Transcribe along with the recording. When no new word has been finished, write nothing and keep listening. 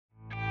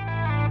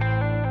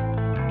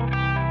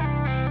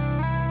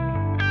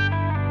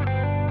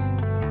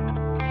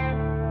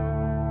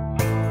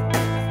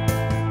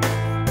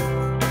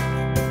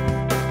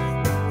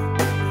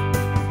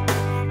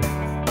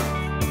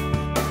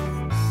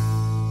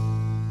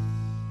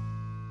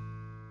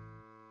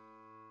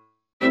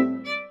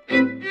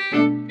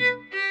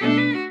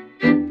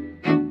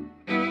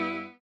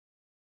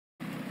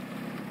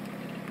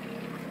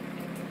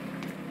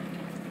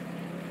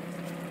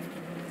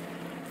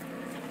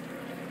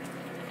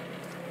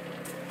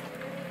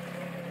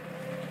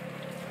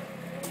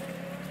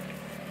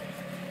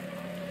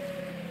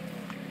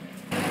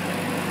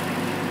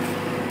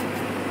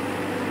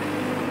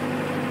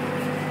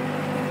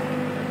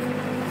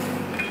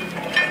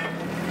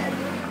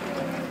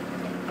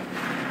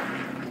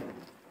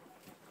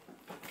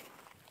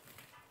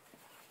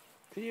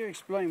Can you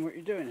explain what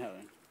you're doing,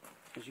 Helen,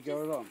 as you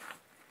go along?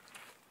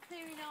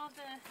 Clearing all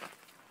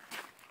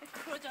the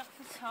crud off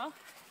the top.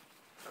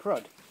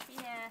 Crud?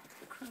 Yeah,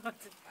 crud.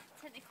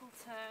 Technical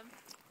term.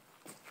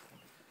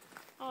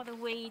 All the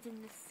weed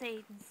and the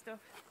seed and stuff.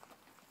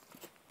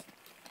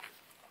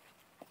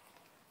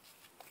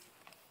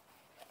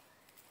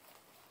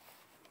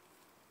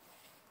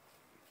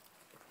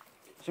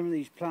 Some of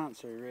these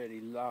plants are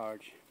really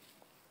large,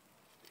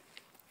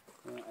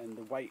 and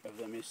the weight of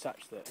them is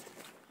such that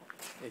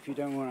if you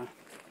don't want to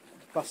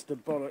bust a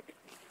bollock,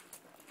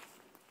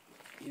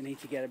 you need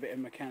to get a bit of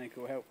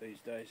mechanical help these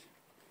days.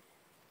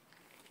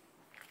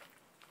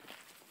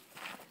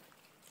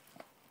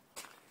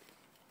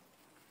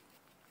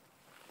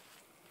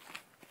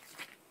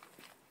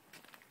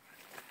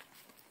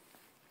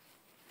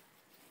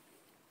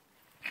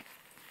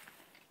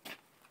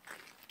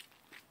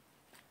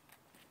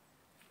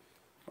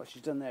 What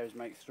she's done there is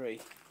make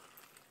 3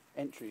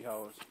 entry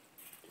holes.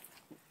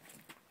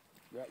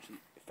 We're actually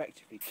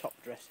effectively top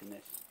dressing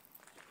this.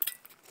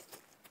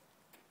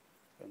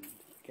 And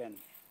again,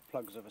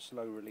 plugs of a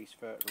slow release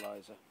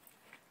fertiliser.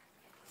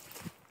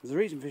 The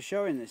reason for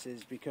showing this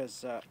is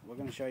because we're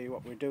going to show you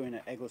what we're doing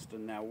at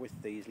Eggleston now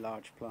with these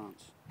large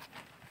plants.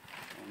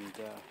 And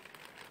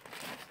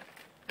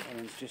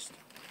Ellen's just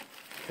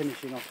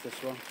finishing off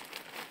this one.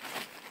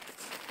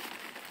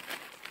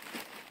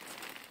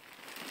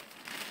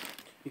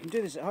 You can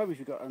do this at home if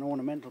you've got an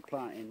ornamental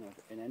plant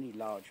in any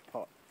large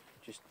pot.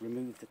 Just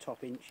remove the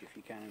top inch if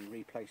you can and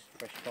replace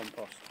fresh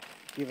compost.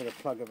 Give it a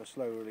plug of a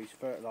slow release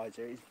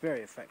fertiliser. It's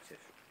very effective.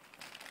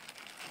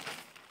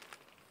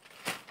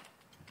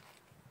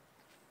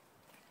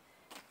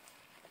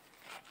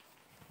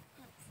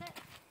 That's it.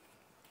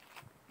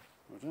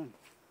 Well done.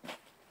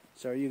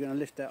 So are you going to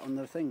lift that on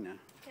the thing now?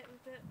 Get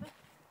a bit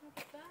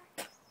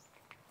back.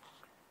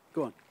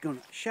 Go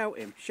on, shout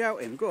him,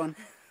 go on.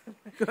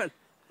 Go on.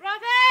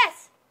 Robert!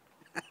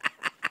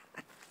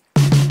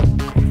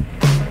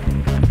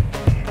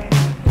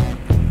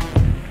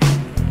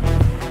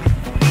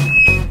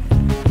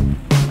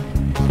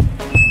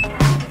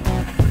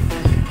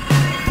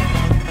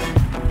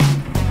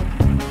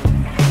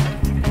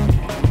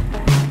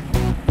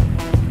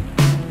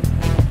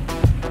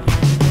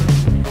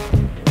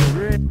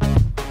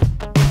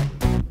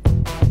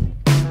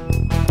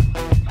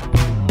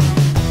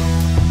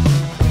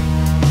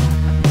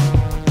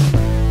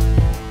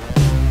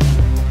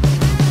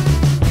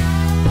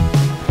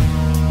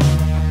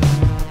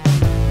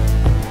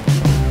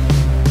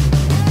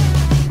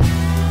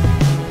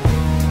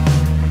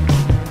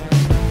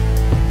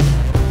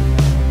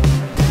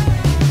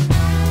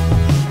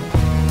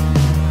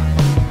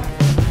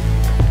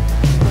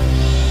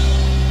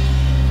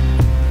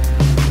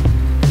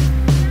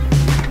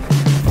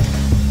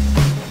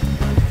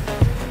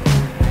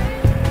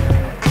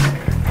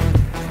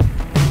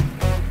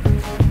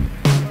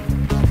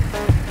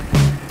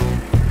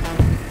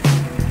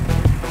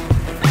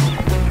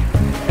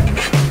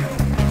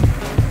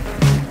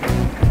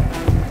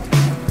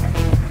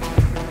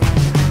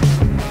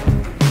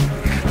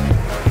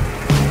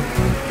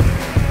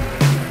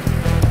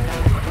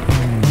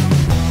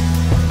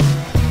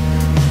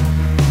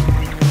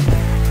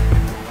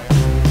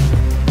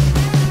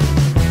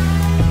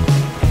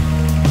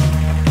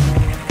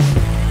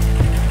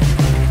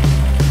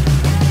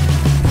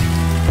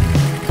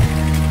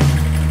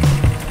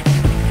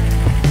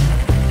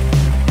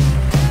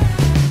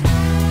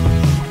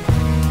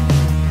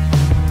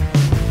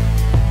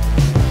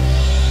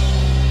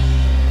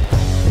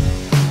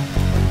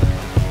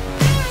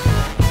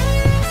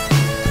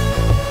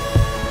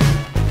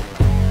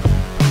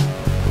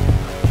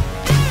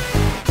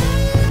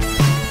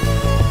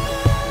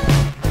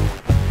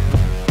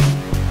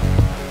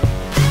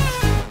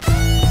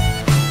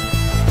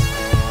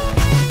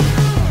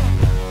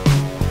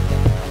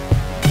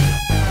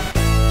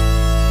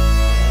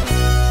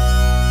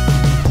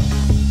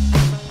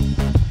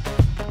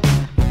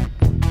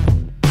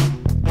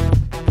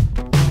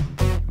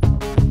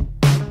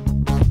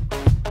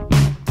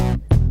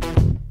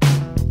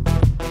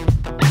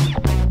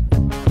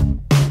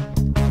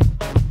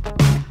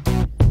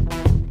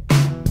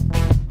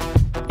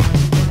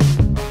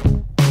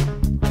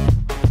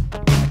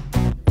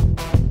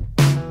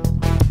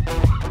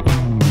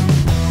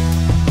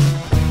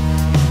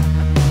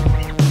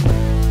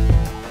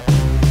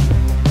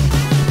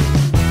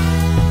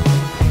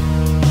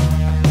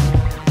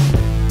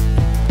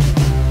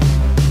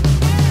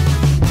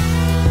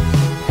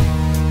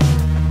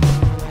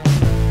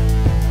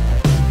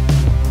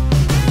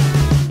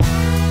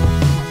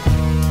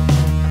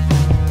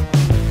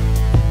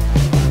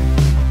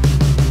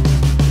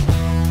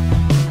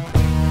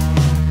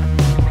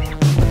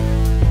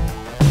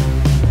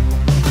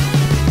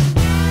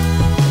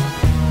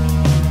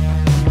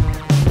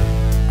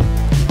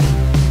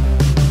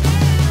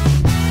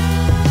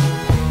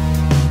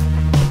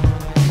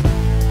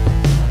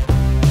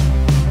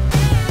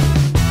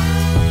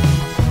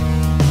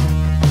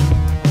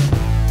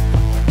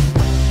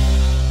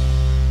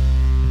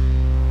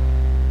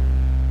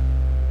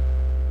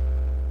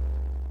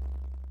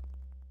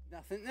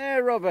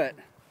 Robert?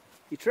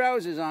 Your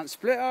trousers aren't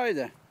split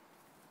either.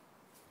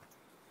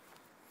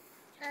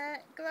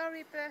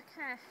 Glory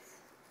Burkett.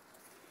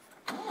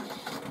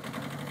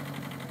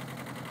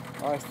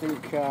 I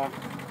think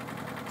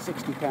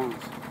 £60.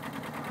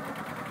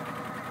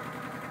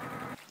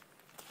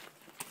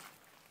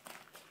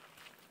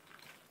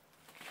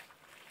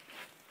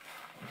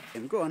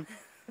 Go on.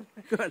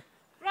 Go on.